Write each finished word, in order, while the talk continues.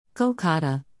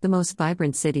Kolkata, the most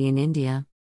vibrant city in India.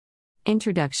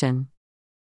 Introduction.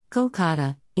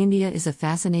 Kolkata, India is a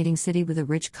fascinating city with a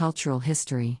rich cultural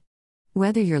history.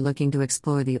 Whether you're looking to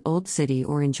explore the old city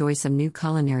or enjoy some new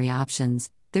culinary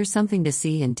options, there's something to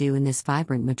see and do in this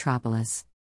vibrant metropolis.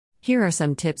 Here are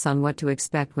some tips on what to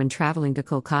expect when traveling to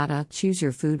Kolkata. Choose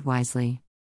your food wisely.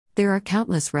 There are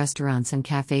countless restaurants and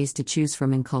cafes to choose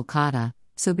from in Kolkata,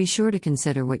 so be sure to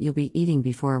consider what you'll be eating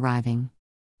before arriving.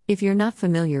 If you're not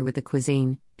familiar with the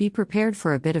cuisine, be prepared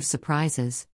for a bit of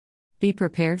surprises. Be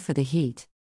prepared for the heat.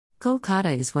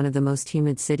 Kolkata is one of the most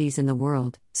humid cities in the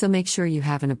world, so make sure you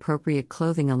have an appropriate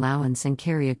clothing allowance and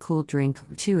carry a cool drink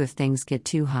or two if things get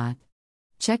too hot.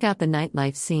 Check out the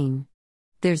nightlife scene.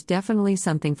 There's definitely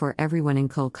something for everyone in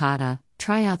Kolkata.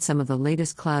 Try out some of the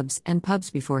latest clubs and pubs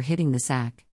before hitting the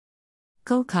sack.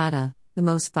 Kolkata, the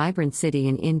most vibrant city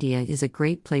in India, is a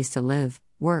great place to live,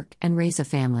 work, and raise a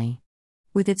family.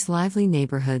 With its lively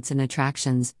neighborhoods and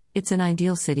attractions, it's an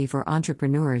ideal city for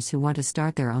entrepreneurs who want to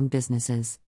start their own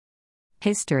businesses.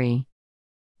 History.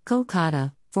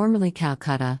 Kolkata, formerly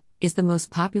Calcutta, is the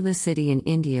most populous city in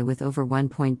India with over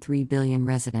 1.3 billion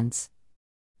residents.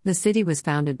 The city was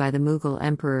founded by the Mughal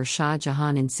Emperor Shah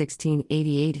Jahan in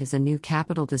 1688 as a new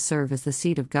capital to serve as the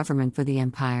seat of government for the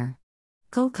empire.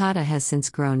 Kolkata has since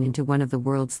grown into one of the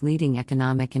world's leading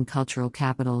economic and cultural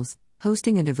capitals,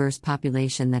 hosting a diverse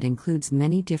population that includes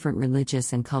many different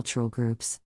religious and cultural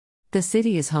groups. The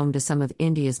city is home to some of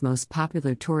India's most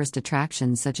popular tourist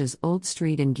attractions such as Old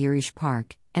Street and Girish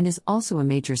Park, and is also a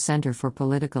major center for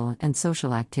political and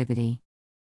social activity.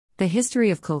 The history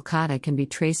of Kolkata can be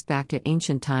traced back to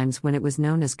ancient times when it was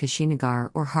known as Kushinagar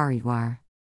or Haridwar.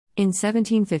 In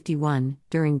 1751,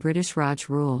 during British Raj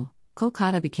rule,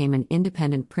 Kolkata became an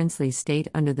independent princely state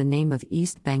under the name of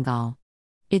East Bengal.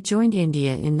 It joined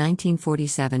India in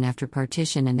 1947 after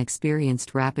partition and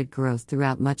experienced rapid growth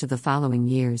throughout much of the following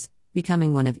years,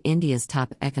 becoming one of India's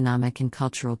top economic and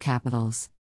cultural capitals.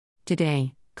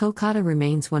 Today, Kolkata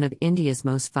remains one of India's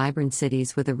most vibrant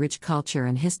cities with a rich culture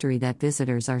and history that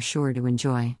visitors are sure to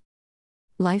enjoy.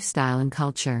 Lifestyle and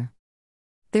culture.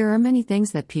 There are many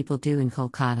things that people do in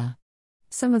Kolkata.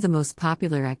 Some of the most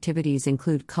popular activities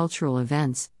include cultural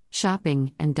events,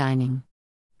 shopping, and dining.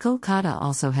 Kolkata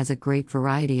also has a great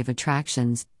variety of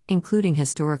attractions, including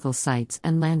historical sites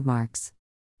and landmarks.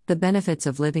 The benefits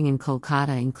of living in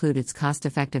Kolkata include its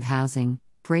cost-effective housing,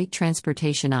 great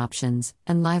transportation options,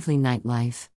 and lively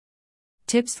nightlife.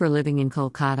 Tips for living in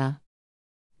Kolkata.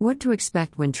 What to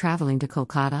expect when traveling to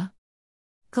Kolkata?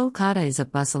 Kolkata is a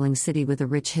bustling city with a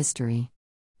rich history.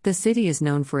 The city is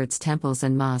known for its temples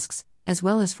and mosques, as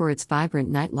well as for its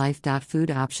vibrant nightlife.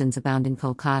 Food options abound in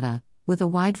Kolkata, with a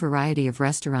wide variety of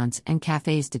restaurants and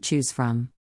cafes to choose from.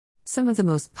 Some of the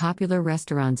most popular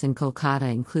restaurants in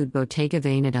Kolkata include Bottega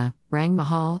Veneta, Rang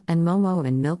Mahal, and Momo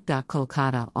and Milk.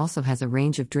 Kolkata also has a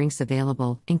range of drinks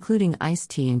available, including iced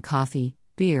tea and coffee,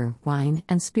 beer, wine,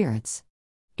 and spirits.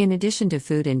 In addition to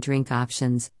food and drink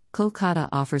options, Kolkata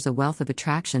offers a wealth of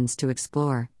attractions to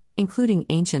explore, including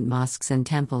ancient mosques and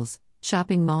temples,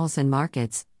 shopping malls and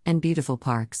markets, and beautiful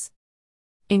parks.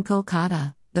 In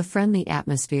Kolkata, the friendly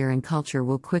atmosphere and culture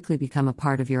will quickly become a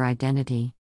part of your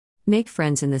identity. Make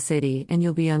friends in the city and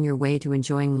you'll be on your way to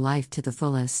enjoying life to the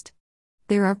fullest.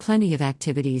 There are plenty of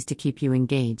activities to keep you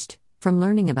engaged, from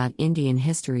learning about Indian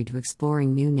history to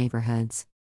exploring new neighborhoods.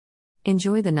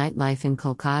 Enjoy the nightlife in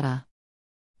Kolkata.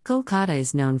 Kolkata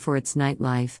is known for its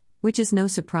nightlife, which is no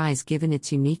surprise given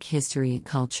its unique history and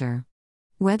culture.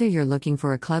 Whether you're looking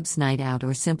for a club's night out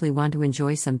or simply want to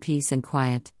enjoy some peace and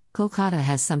quiet, Kolkata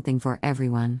has something for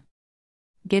everyone.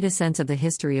 Get a sense of the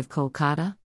history of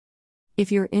Kolkata?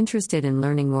 If you're interested in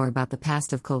learning more about the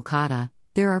past of Kolkata,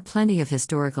 there are plenty of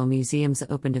historical museums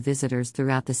open to visitors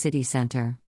throughout the city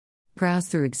center. Browse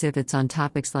through exhibits on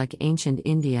topics like ancient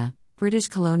India, British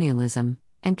colonialism,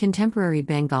 and contemporary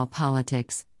Bengal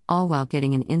politics, all while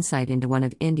getting an insight into one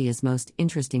of India's most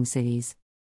interesting cities.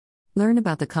 Learn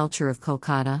about the culture of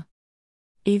Kolkata.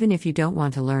 Even if you don't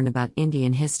want to learn about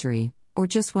Indian history, or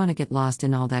just want to get lost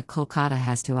in all that Kolkata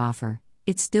has to offer,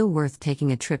 it's still worth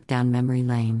taking a trip down memory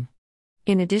lane.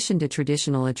 In addition to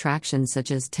traditional attractions such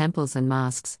as temples and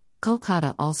mosques,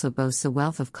 Kolkata also boasts a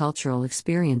wealth of cultural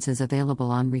experiences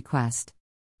available on request.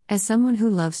 As someone who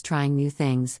loves trying new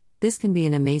things, this can be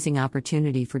an amazing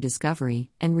opportunity for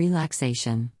discovery and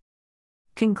relaxation.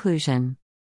 Conclusion.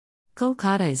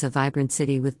 Kolkata is a vibrant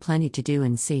city with plenty to do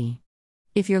and see.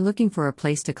 If you're looking for a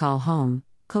place to call home,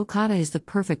 Kolkata is the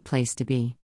perfect place to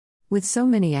be. With so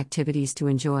many activities to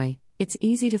enjoy, it's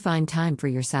easy to find time for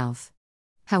yourself.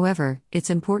 However, it's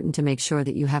important to make sure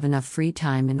that you have enough free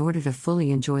time in order to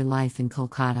fully enjoy life in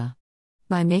Kolkata.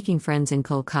 By making friends in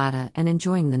Kolkata and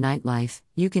enjoying the nightlife,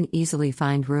 you can easily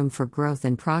find room for growth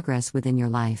and progress within your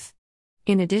life.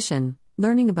 In addition,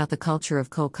 learning about the culture of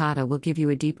Kolkata will give you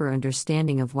a deeper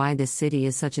understanding of why this city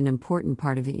is such an important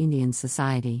part of Indian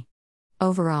society.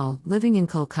 Overall, living in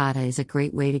Kolkata is a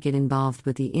great way to get involved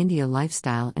with the India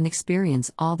lifestyle and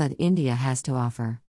experience all that India has to offer.